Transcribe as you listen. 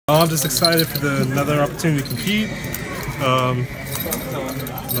I'm just excited for another opportunity to compete.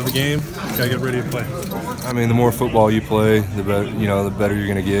 Another game. Gotta get ready to play. I mean, the more football you play, the better you're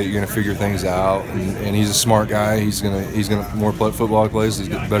gonna get. You're gonna figure things out, and he's a smart guy. He's gonna the more football he plays,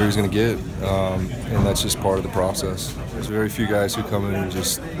 the better he's gonna get, and that's just part of the process. There's very few guys who come in and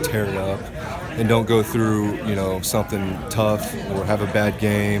just tear it up, and don't go through something tough or have a bad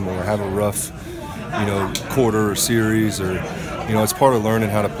game or have a rough quarter or series or. It's part of learning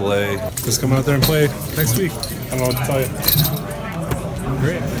how to play. Just come out there and play next week. I don't know what to tell you.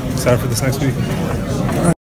 Great. Excited for this next week.